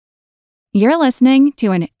You're listening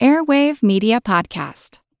to an Airwave Media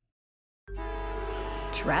Podcast.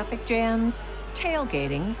 Traffic jams,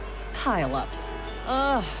 tailgating, pile-ups.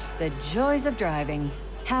 Ugh, the joys of driving.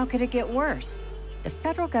 How could it get worse? The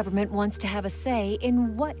federal government wants to have a say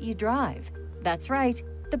in what you drive. That's right.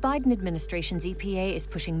 The Biden administration's EPA is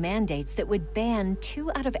pushing mandates that would ban 2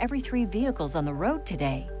 out of every 3 vehicles on the road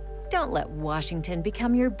today. Don't let Washington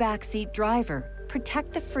become your backseat driver.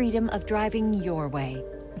 Protect the freedom of driving your way.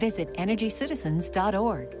 Visit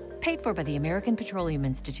EnergyCitizens.org. Paid for by the American Petroleum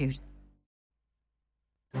Institute.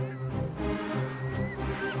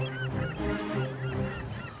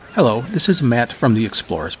 Hello, this is Matt from the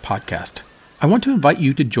Explorers Podcast. I want to invite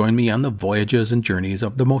you to join me on the voyages and journeys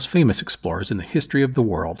of the most famous explorers in the history of the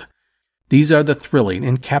world. These are the thrilling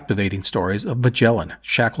and captivating stories of Magellan,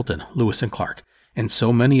 Shackleton, Lewis and Clark, and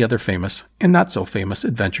so many other famous and not so famous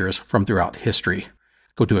adventurers from throughout history.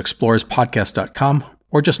 Go to explorerspodcast.com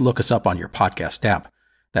or just look us up on your podcast app.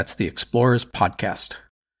 That's the Explorers Podcast.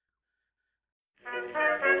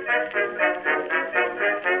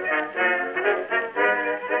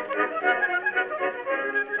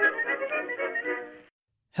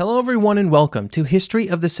 Hello everyone and welcome to History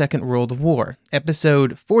of the Second World War,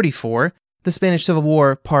 Episode 44, The Spanish Civil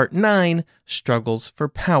War, Part 9, Struggles for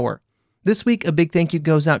Power. This week, a big thank you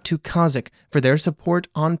goes out to Kazakh for their support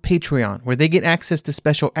on Patreon, where they get access to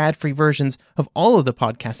special ad-free versions of all of the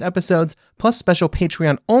podcast episodes, plus special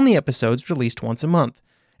Patreon-only episodes released once a month.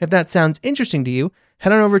 If that sounds interesting to you,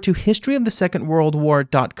 head on over to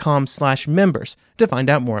historyofthesecondworldwar.com/members to find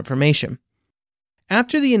out more information.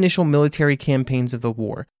 After the initial military campaigns of the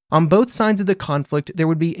war, on both sides of the conflict, there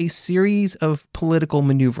would be a series of political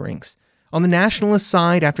maneuverings. On the nationalist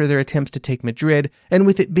side, after their attempts to take Madrid, and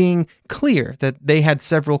with it being clear that they had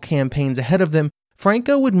several campaigns ahead of them,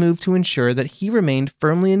 Franco would move to ensure that he remained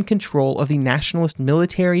firmly in control of the nationalist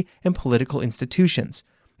military and political institutions.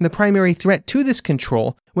 The primary threat to this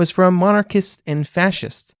control was from monarchists and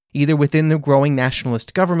fascists, either within the growing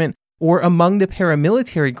nationalist government or among the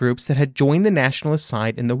paramilitary groups that had joined the nationalist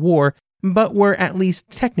side in the war, but were at least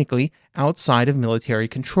technically outside of military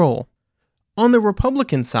control. On the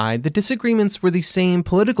Republican side, the disagreements were the same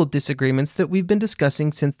political disagreements that we've been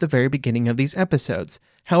discussing since the very beginning of these episodes.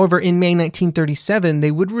 However, in May 1937,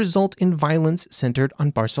 they would result in violence centered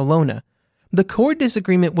on Barcelona. The core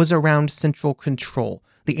disagreement was around central control.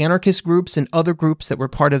 The anarchist groups and other groups that were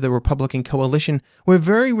part of the Republican coalition were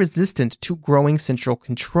very resistant to growing central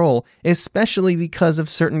control, especially because of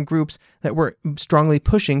certain groups that were strongly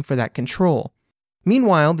pushing for that control.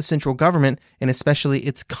 Meanwhile, the central government, and especially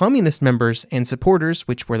its communist members and supporters,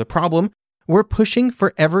 which were the problem, were pushing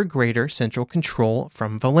for ever greater central control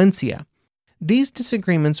from Valencia. These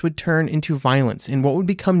disagreements would turn into violence in what would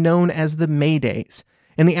become known as the May Days.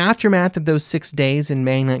 In the aftermath of those 6 days in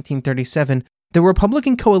May 1937, the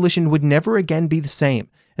Republican coalition would never again be the same,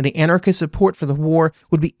 and the anarchist support for the war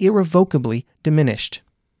would be irrevocably diminished.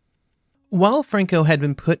 While Franco had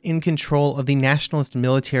been put in control of the nationalist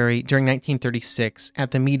military during 1936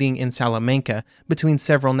 at the meeting in Salamanca between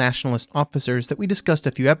several nationalist officers that we discussed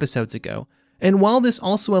a few episodes ago, and while this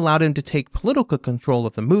also allowed him to take political control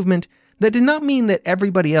of the movement, that did not mean that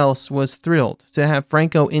everybody else was thrilled to have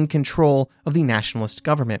Franco in control of the nationalist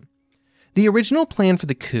government. The original plan for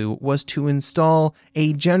the coup was to install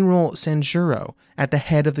a General Sanjuro at the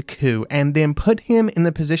head of the coup and then put him in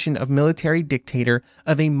the position of military dictator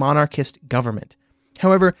of a monarchist government.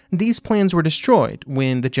 However, these plans were destroyed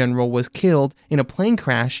when the general was killed in a plane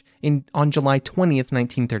crash on July 20th,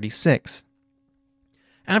 1936.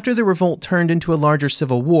 After the revolt turned into a larger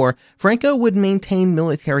civil war, Franco would maintain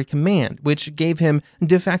military command, which gave him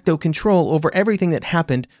de facto control over everything that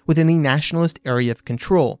happened within the nationalist area of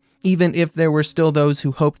control, even if there were still those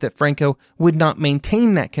who hoped that Franco would not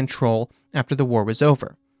maintain that control after the war was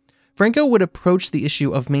over. Franco would approach the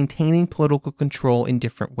issue of maintaining political control in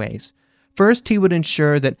different ways. First, he would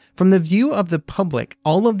ensure that, from the view of the public,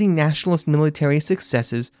 all of the nationalist military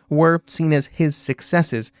successes were seen as his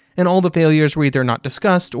successes, and all the failures were either not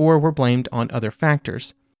discussed or were blamed on other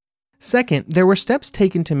factors. Second, there were steps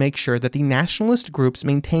taken to make sure that the nationalist groups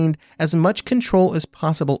maintained as much control as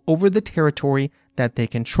possible over the territory that they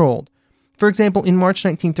controlled. For example, in March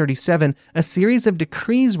 1937, a series of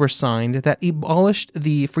decrees were signed that abolished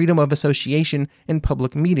the freedom of association in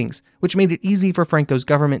public meetings, which made it easy for Franco's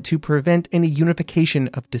government to prevent any unification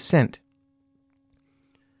of dissent.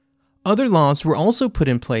 Other laws were also put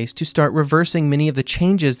in place to start reversing many of the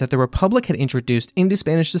changes that the Republic had introduced into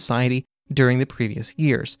Spanish society during the previous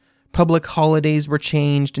years. Public holidays were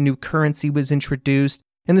changed, a new currency was introduced,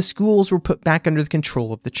 and the schools were put back under the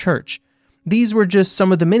control of the church. These were just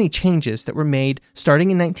some of the many changes that were made starting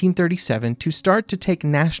in 1937 to start to take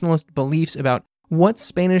nationalist beliefs about what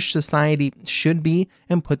Spanish society should be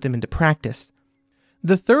and put them into practice.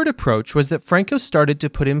 The third approach was that Franco started to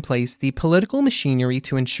put in place the political machinery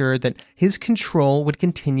to ensure that his control would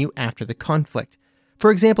continue after the conflict. For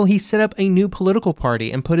example, he set up a new political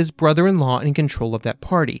party and put his brother-in-law in control of that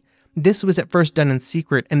party. This was at first done in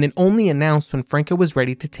secret and then only announced when Franco was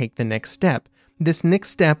ready to take the next step. This next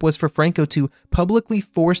step was for Franco to publicly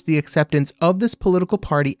force the acceptance of this political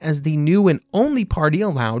party as the new and only party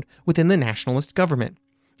allowed within the nationalist government.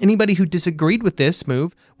 Anybody who disagreed with this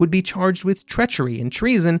move would be charged with treachery and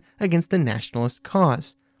treason against the nationalist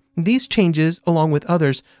cause. These changes, along with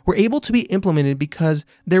others, were able to be implemented because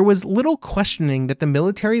there was little questioning that the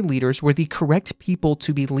military leaders were the correct people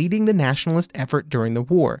to be leading the nationalist effort during the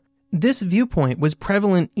war. This viewpoint was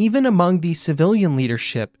prevalent even among the civilian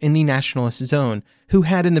leadership in the nationalist zone, who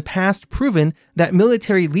had in the past proven that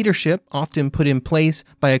military leadership, often put in place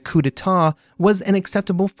by a coup d'etat, was an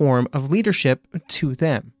acceptable form of leadership to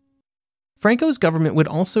them. Franco's government would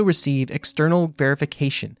also receive external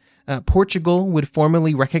verification. Portugal would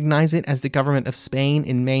formally recognize it as the government of Spain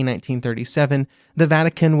in May 1937. The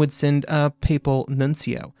Vatican would send a papal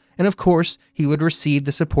nuncio. And of course, he would receive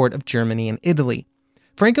the support of Germany and Italy.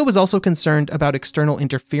 Franco was also concerned about external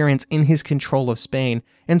interference in his control of Spain,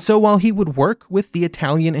 and so while he would work with the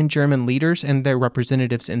Italian and German leaders and their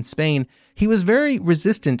representatives in Spain, he was very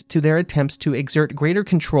resistant to their attempts to exert greater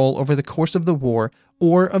control over the course of the war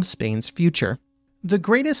or of Spain's future. The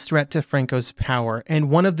greatest threat to Franco's power, and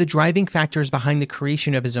one of the driving factors behind the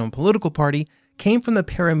creation of his own political party, came from the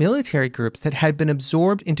paramilitary groups that had been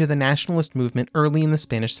absorbed into the nationalist movement early in the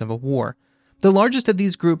Spanish Civil War. The largest of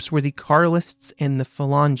these groups were the Carlists and the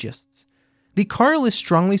Phalangists. The Carlists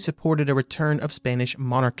strongly supported a return of Spanish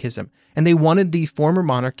monarchism, and they wanted the former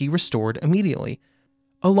monarchy restored immediately.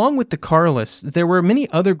 Along with the Carlists, there were many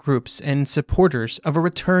other groups and supporters of a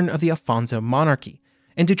return of the Alfonso monarchy.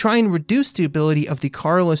 And to try and reduce the ability of the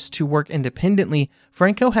Carlists to work independently,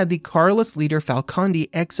 Franco had the Carlist leader Falconde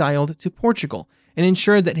exiled to Portugal, and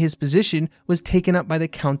ensured that his position was taken up by the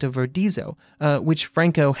Count of Verdezo, which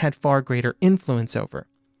Franco had far greater influence over.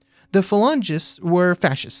 The Phalangists were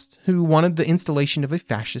fascists who wanted the installation of a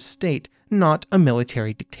fascist state, not a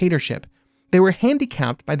military dictatorship. They were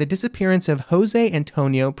handicapped by the disappearance of José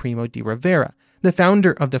Antonio Primo de Rivera, the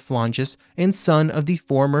founder of the Phalangists and son of the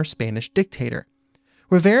former Spanish dictator.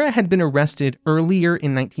 Rivera had been arrested earlier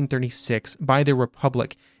in 1936 by the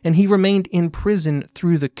Republic, and he remained in prison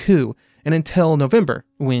through the coup and until November,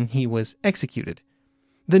 when he was executed.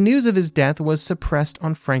 The news of his death was suppressed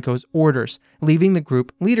on Franco's orders, leaving the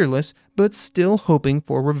group leaderless, but still hoping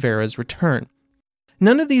for Rivera's return.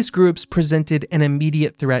 None of these groups presented an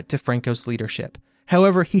immediate threat to Franco's leadership.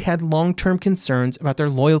 However, he had long-term concerns about their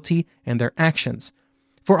loyalty and their actions.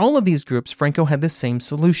 For all of these groups, Franco had the same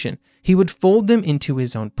solution. He would fold them into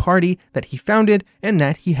his own party that he founded and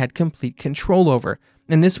that he had complete control over.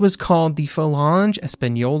 And this was called the Falange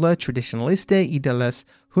Española Tradicionalista y de las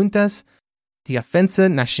Juntas de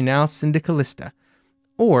Defensa Nacional Sindicalista,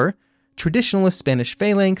 or Traditionalist Spanish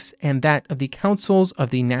Phalanx, and that of the Councils of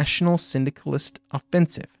the National Syndicalist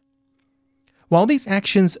Offensive. While these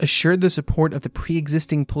actions assured the support of the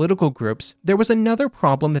pre-existing political groups, there was another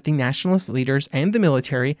problem that the nationalist leaders and the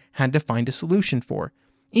military had to find a solution for.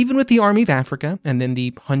 Even with the Army of Africa, and then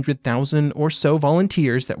the 100,000 or so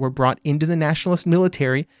volunteers that were brought into the nationalist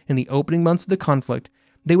military in the opening months of the conflict,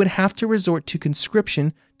 they would have to resort to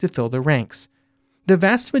conscription to fill the ranks. The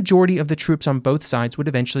vast majority of the troops on both sides would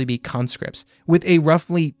eventually be conscripts, with a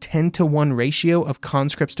roughly 10-to-1 ratio of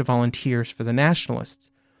conscripts to volunteers for the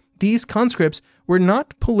nationalists. These conscripts were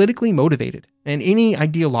not politically motivated, and any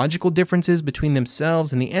ideological differences between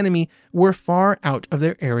themselves and the enemy were far out of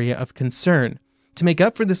their area of concern. To make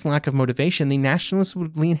up for this lack of motivation, the nationalists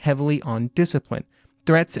would lean heavily on discipline.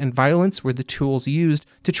 Threats and violence were the tools used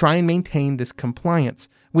to try and maintain this compliance,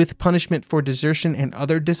 with punishment for desertion and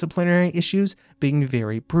other disciplinary issues being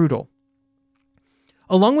very brutal.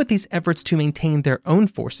 Along with these efforts to maintain their own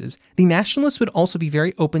forces, the nationalists would also be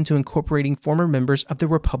very open to incorporating former members of the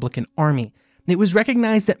Republican Army. It was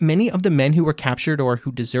recognized that many of the men who were captured or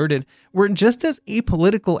who deserted were just as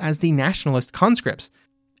apolitical as the nationalist conscripts.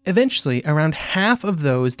 Eventually, around half of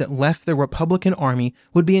those that left the Republican Army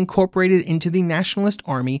would be incorporated into the Nationalist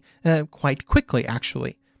Army quite quickly,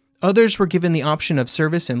 actually. Others were given the option of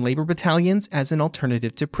service in labor battalions as an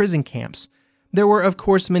alternative to prison camps. There were, of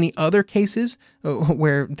course, many other cases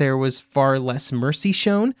where there was far less mercy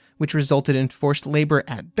shown, which resulted in forced labor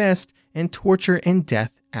at best and torture and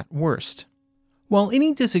death at worst. While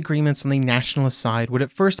any disagreements on the nationalist side would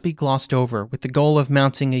at first be glossed over with the goal of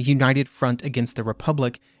mounting a united front against the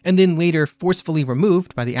Republic, and then later forcefully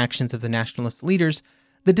removed by the actions of the nationalist leaders,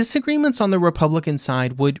 the disagreements on the Republican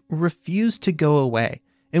side would refuse to go away,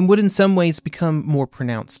 and would in some ways become more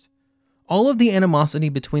pronounced. All of the animosity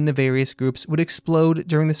between the various groups would explode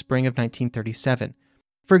during the spring of 1937.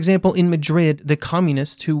 For example, in Madrid, the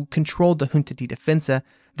communists who controlled the Junta de Defensa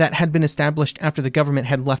that had been established after the government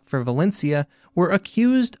had left for Valencia were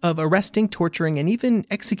accused of arresting, torturing, and even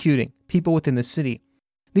executing people within the city.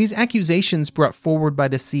 These accusations brought forward by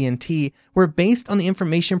the CNT were based on the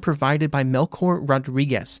information provided by Melchor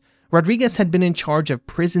Rodriguez. Rodriguez had been in charge of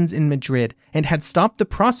prisons in Madrid and had stopped the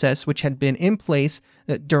process which had been in place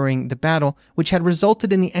during the battle, which had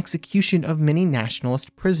resulted in the execution of many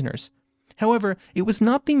nationalist prisoners. However, it was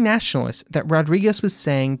not the nationalists that Rodriguez was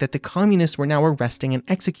saying that the communists were now arresting and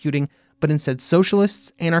executing, but instead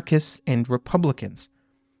socialists, anarchists, and Republicans.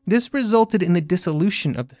 This resulted in the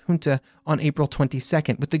dissolution of the junta on April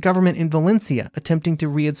 22nd, with the government in Valencia attempting to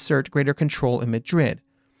reassert greater control in Madrid.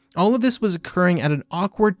 All of this was occurring at an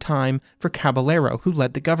awkward time for Caballero, who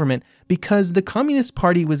led the government, because the Communist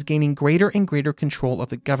Party was gaining greater and greater control of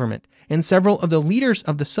the government, and several of the leaders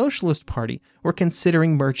of the Socialist Party were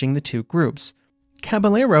considering merging the two groups.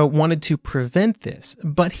 Caballero wanted to prevent this,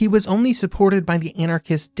 but he was only supported by the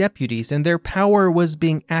anarchist deputies, and their power was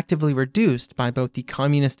being actively reduced by both the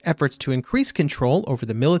communist efforts to increase control over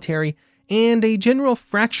the military and a general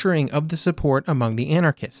fracturing of the support among the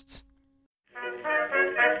anarchists.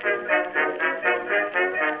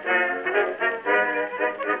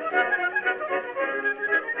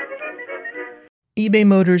 eBay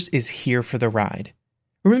Motors is here for the ride.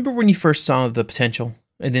 Remember when you first saw the potential?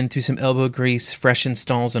 And then through some elbow grease, fresh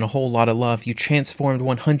installs, and a whole lot of love, you transformed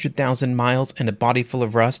 100,000 miles and a body full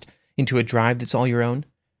of rust into a drive that's all your own?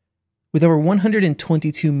 With over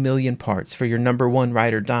 122 million parts for your number one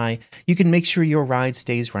ride or die, you can make sure your ride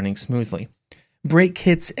stays running smoothly. Brake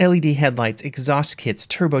kits, LED headlights, exhaust kits,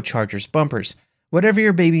 turbochargers, bumpers, whatever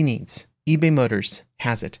your baby needs, eBay Motors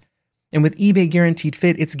has it. And with eBay Guaranteed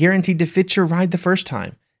Fit, it's guaranteed to fit your ride the first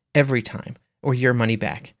time, every time, or your money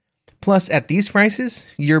back. Plus, at these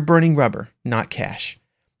prices, you're burning rubber, not cash.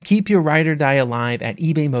 Keep your ride or die alive at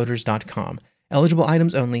ebaymotors.com. Eligible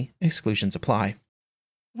items only. Exclusions apply.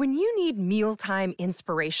 When you need mealtime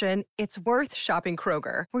inspiration, it's worth shopping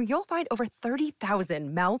Kroger, where you'll find over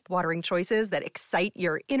 30,000 mouth-watering choices that excite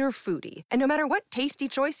your inner foodie. And no matter what tasty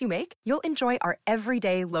choice you make, you'll enjoy our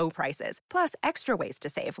everyday low prices, plus extra ways to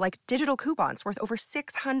save, like digital coupons worth over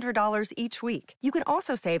 $600 each week. You can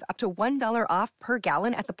also save up to $1 off per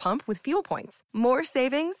gallon at the pump with fuel points. More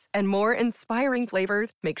savings and more inspiring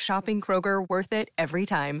flavors make shopping Kroger worth it every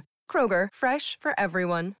time. Kroger, fresh for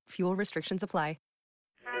everyone. Fuel restrictions apply.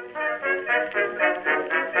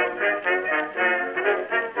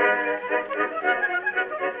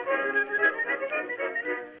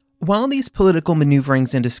 While these political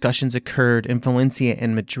maneuverings and discussions occurred in Valencia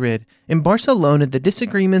and Madrid, in Barcelona the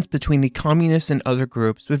disagreements between the communists and other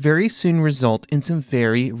groups would very soon result in some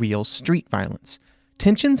very real street violence.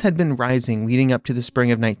 Tensions had been rising leading up to the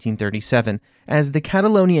spring of 1937, as the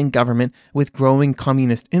Catalonian government, with growing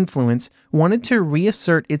communist influence, wanted to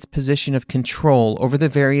reassert its position of control over the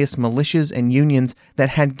various militias and unions that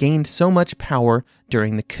had gained so much power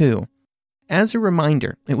during the coup. As a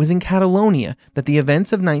reminder, it was in Catalonia that the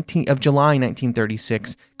events of July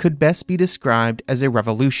 1936 could best be described as a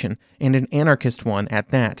revolution, and an anarchist one at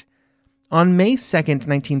that. On May 2,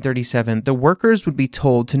 1937, the workers would be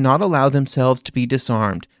told to not allow themselves to be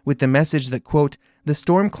disarmed, with the message that, quote, "the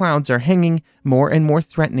storm clouds are hanging more and more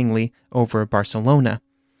threateningly over Barcelona."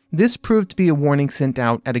 This proved to be a warning sent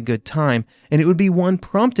out at a good time, and it would be one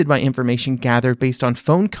prompted by information gathered based on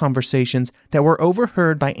phone conversations that were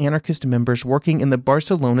overheard by anarchist members working in the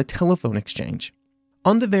Barcelona telephone exchange.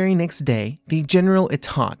 On the very next day, the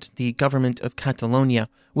Generalitat, the government of Catalonia,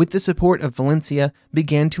 with the support of Valencia,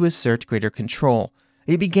 began to assert greater control.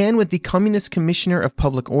 It began with the Communist Commissioner of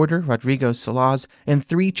Public Order, Rodrigo Salas, and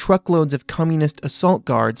 3 truckloads of communist assault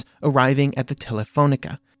guards arriving at the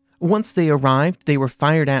Telefónica. Once they arrived, they were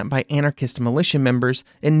fired at by anarchist militia members,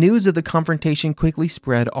 and news of the confrontation quickly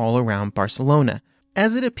spread all around Barcelona.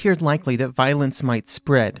 As it appeared likely that violence might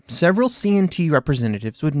spread, several CNT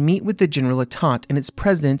representatives would meet with the Generalitat and its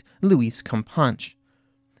president, Luis Companys.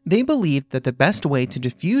 They believed that the best way to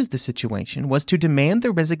defuse the situation was to demand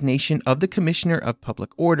the resignation of the Commissioner of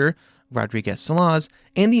Public Order, Rodriguez Salas,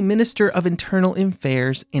 and the Minister of Internal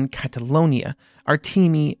Affairs in Catalonia,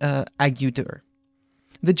 Artemi Aguirre.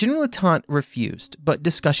 The Generalitat refused, but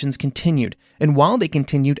discussions continued, and while they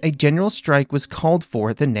continued, a general strike was called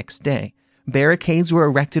for the next day. Barricades were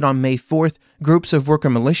erected on May 4th, groups of worker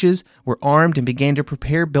militias were armed and began to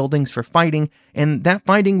prepare buildings for fighting, and that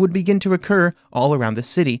fighting would begin to occur all around the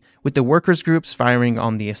city, with the workers' groups firing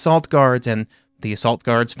on the assault guards and the assault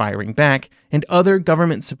guards firing back, and other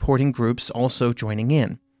government-supporting groups also joining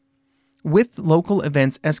in. With local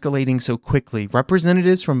events escalating so quickly,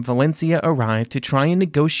 representatives from Valencia arrived to try and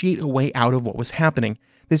negotiate a way out of what was happening.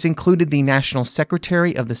 This included the National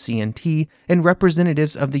Secretary of the CNT and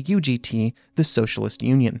representatives of the UGT, the Socialist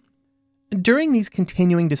Union. During these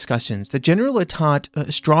continuing discussions, the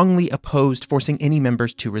Generalitat strongly opposed forcing any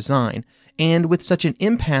members to resign, and with such an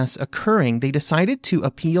impasse occurring, they decided to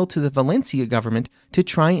appeal to the Valencia government to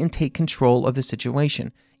try and take control of the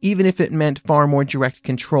situation, even if it meant far more direct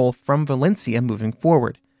control from Valencia moving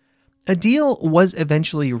forward. A deal was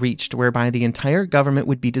eventually reached whereby the entire government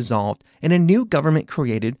would be dissolved and a new government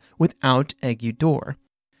created without Eguidor.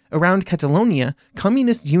 Around Catalonia,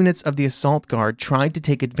 communist units of the assault guard tried to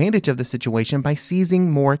take advantage of the situation by seizing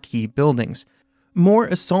more key buildings. More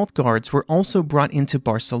assault guards were also brought into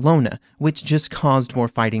Barcelona, which just caused more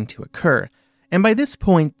fighting to occur. And by this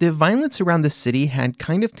point, the violence around the city had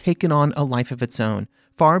kind of taken on a life of its own,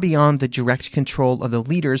 far beyond the direct control of the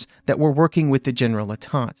leaders that were working with the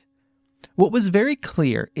Generalitat. What was very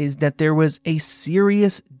clear is that there was a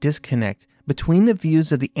serious disconnect between the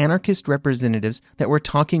views of the anarchist representatives that were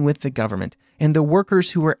talking with the government and the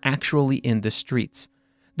workers who were actually in the streets.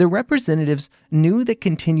 The representatives knew that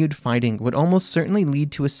continued fighting would almost certainly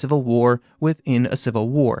lead to a civil war within a civil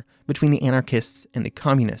war between the anarchists and the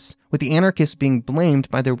communists, with the anarchists being blamed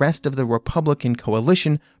by the rest of the Republican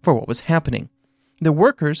coalition for what was happening. The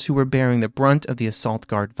workers who were bearing the brunt of the assault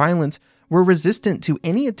guard violence were resistant to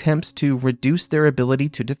any attempts to reduce their ability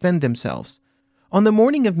to defend themselves. On the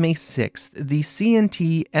morning of May 6th, the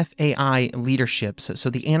CNT-FAI leaderships, so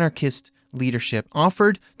the anarchist leadership,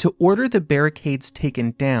 offered to order the barricades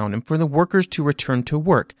taken down and for the workers to return to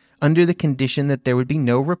work under the condition that there would be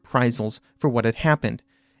no reprisals for what had happened.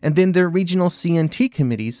 And then their regional CNT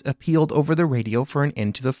committees appealed over the radio for an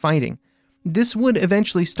end to the fighting. This would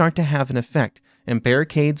eventually start to have an effect, and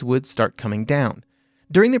barricades would start coming down.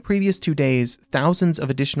 During the previous 2 days, thousands of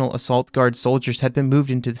additional assault guard soldiers had been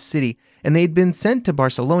moved into the city, and they had been sent to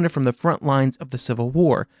Barcelona from the front lines of the Civil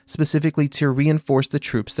War, specifically to reinforce the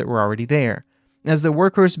troops that were already there. As the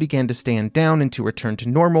workers began to stand down and to return to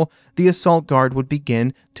normal, the assault guard would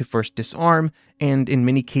begin to first disarm and, in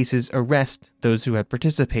many cases, arrest those who had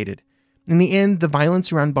participated. In the end, the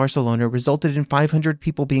violence around Barcelona resulted in 500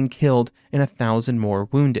 people being killed and 1,000 more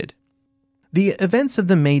wounded. The events of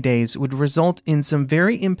the May Days would result in some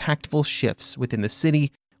very impactful shifts within the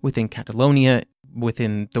city, within Catalonia,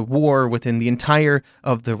 within the war, within the entire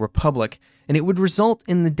of the Republic, and it would result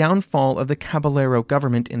in the downfall of the Caballero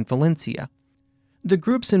government in Valencia. The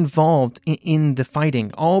groups involved in the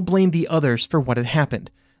fighting all blamed the others for what had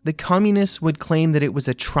happened. The communists would claim that it was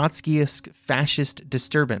a Trotskyist fascist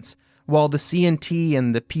disturbance, while the CNT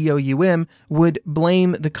and the POUM would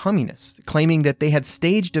blame the communists, claiming that they had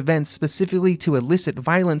staged events specifically to elicit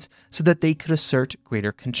violence so that they could assert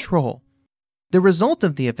greater control. The result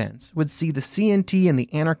of the events would see the CNT and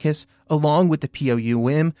the anarchists, along with the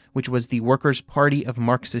POUM, which was the Workers' Party of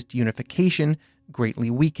Marxist Unification, greatly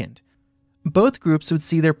weakened. Both groups would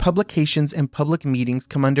see their publications and public meetings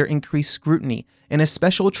come under increased scrutiny, and a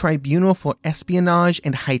special tribunal for espionage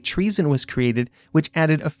and high treason was created, which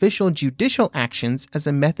added official judicial actions as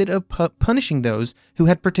a method of punishing those who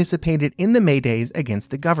had participated in the May Days against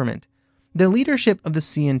the government. The leadership of the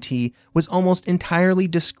CNT was almost entirely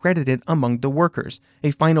discredited among the workers,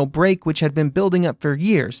 a final break which had been building up for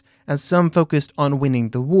years, as some focused on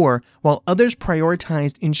winning the war, while others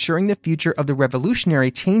prioritized ensuring the future of the revolutionary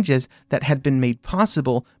changes that had been made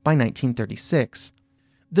possible by 1936.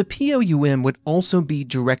 The POUM would also be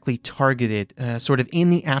directly targeted, sort of in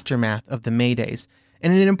the aftermath of the May Days.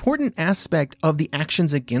 And an important aspect of the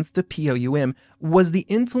actions against the POUM was the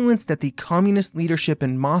influence that the communist leadership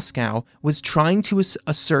in Moscow was trying to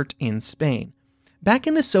assert in Spain. Back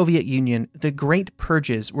in the Soviet Union, the Great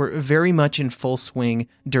Purges were very much in full swing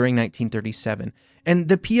during 1937, and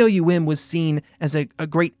the POUM was seen as a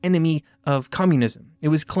great enemy of communism. It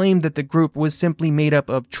was claimed that the group was simply made up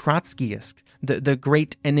of Trotskyists, the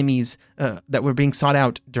great enemies that were being sought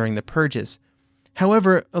out during the purges.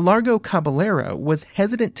 However, Largo Caballero was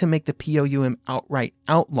hesitant to make the POUM outright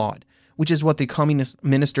outlawed, which is what the communist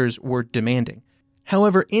ministers were demanding.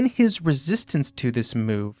 However, in his resistance to this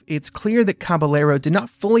move, it's clear that Caballero did not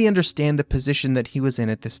fully understand the position that he was in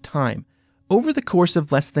at this time. Over the course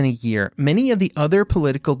of less than a year, many of the other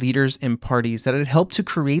political leaders and parties that had helped to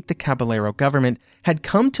create the Caballero government had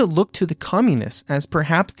come to look to the communists as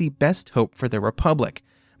perhaps the best hope for the republic.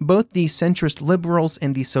 Both the centrist liberals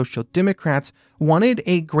and the social democrats wanted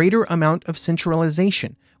a greater amount of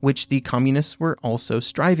centralization, which the communists were also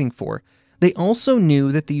striving for. They also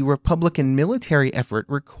knew that the Republican military effort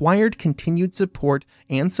required continued support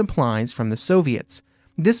and supplies from the Soviets.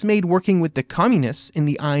 This made working with the communists, in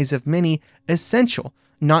the eyes of many, essential,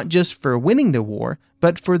 not just for winning the war,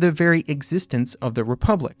 but for the very existence of the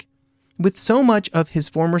Republic. With so much of his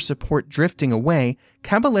former support drifting away,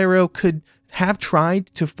 Caballero could have tried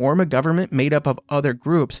to form a government made up of other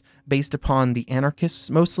groups, based upon the anarchists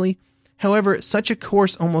mostly. However, such a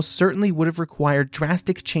course almost certainly would have required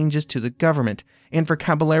drastic changes to the government, and for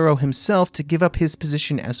Caballero himself to give up his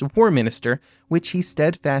position as war minister, which he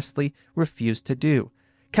steadfastly refused to do.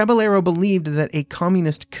 Caballero believed that a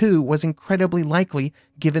communist coup was incredibly likely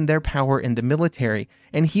given their power in the military,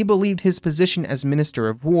 and he believed his position as Minister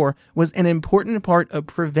of War was an important part of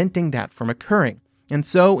preventing that from occurring. And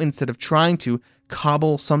so, instead of trying to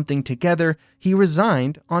cobble something together, he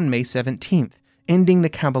resigned on May 17th, ending the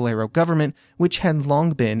Caballero government, which had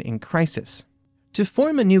long been in crisis. To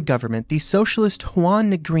form a new government, the socialist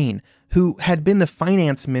Juan Negrín, who had been the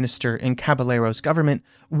finance minister in Caballero's government,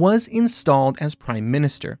 was installed as prime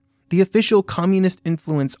minister. The official communist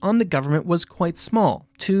influence on the government was quite small,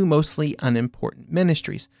 2 mostly unimportant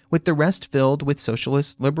ministries, with the rest filled with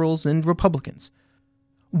socialists, liberals, and Republicans.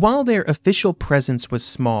 While their official presence was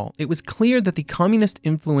small, it was clear that the communist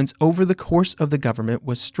influence over the course of the government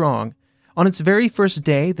was strong. On its very first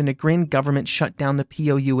day, the Negrín government shut down the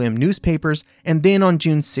POUM newspapers, and then on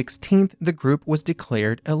June 16th, the group was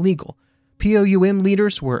declared illegal. POUM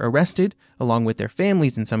leaders were arrested, along with their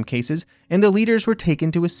families in some cases, and the leaders were taken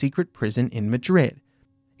to a secret prison in Madrid.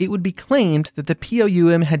 It would be claimed that the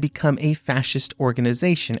POUM had become a fascist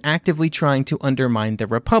organization, actively trying to undermine the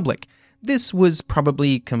Republic. This was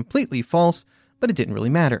probably completely false, but it didn't really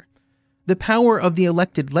matter. The power of the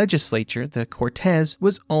elected legislature, the Cortes,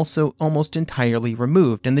 was also almost entirely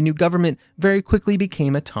removed, and the new government very quickly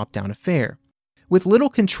became a top-down affair. With little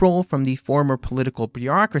control from the former political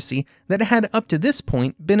bureaucracy that had up to this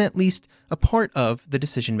point been at least a part of the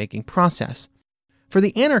decision-making process. For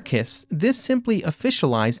the anarchists, this simply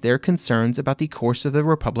officialized their concerns about the course of the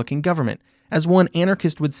Republican government. As one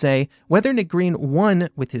anarchist would say, whether Negrín won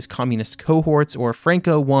with his communist cohorts or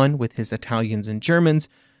Franco won with his Italians and Germans,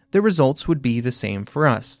 the results would be the same for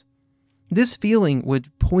us. This feeling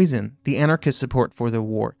would poison the anarchist support for the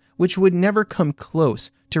war, which would never come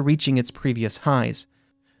close to reaching its previous highs.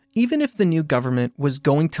 Even if the new government was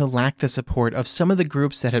going to lack the support of some of the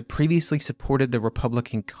groups that had previously supported the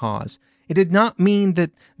Republican cause, it did not mean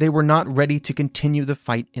that they were not ready to continue the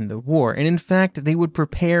fight in the war, and in fact, they would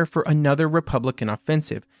prepare for another Republican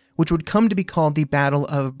offensive, which would come to be called the Battle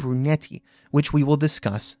of Brunetti, which we will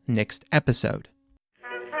discuss next episode.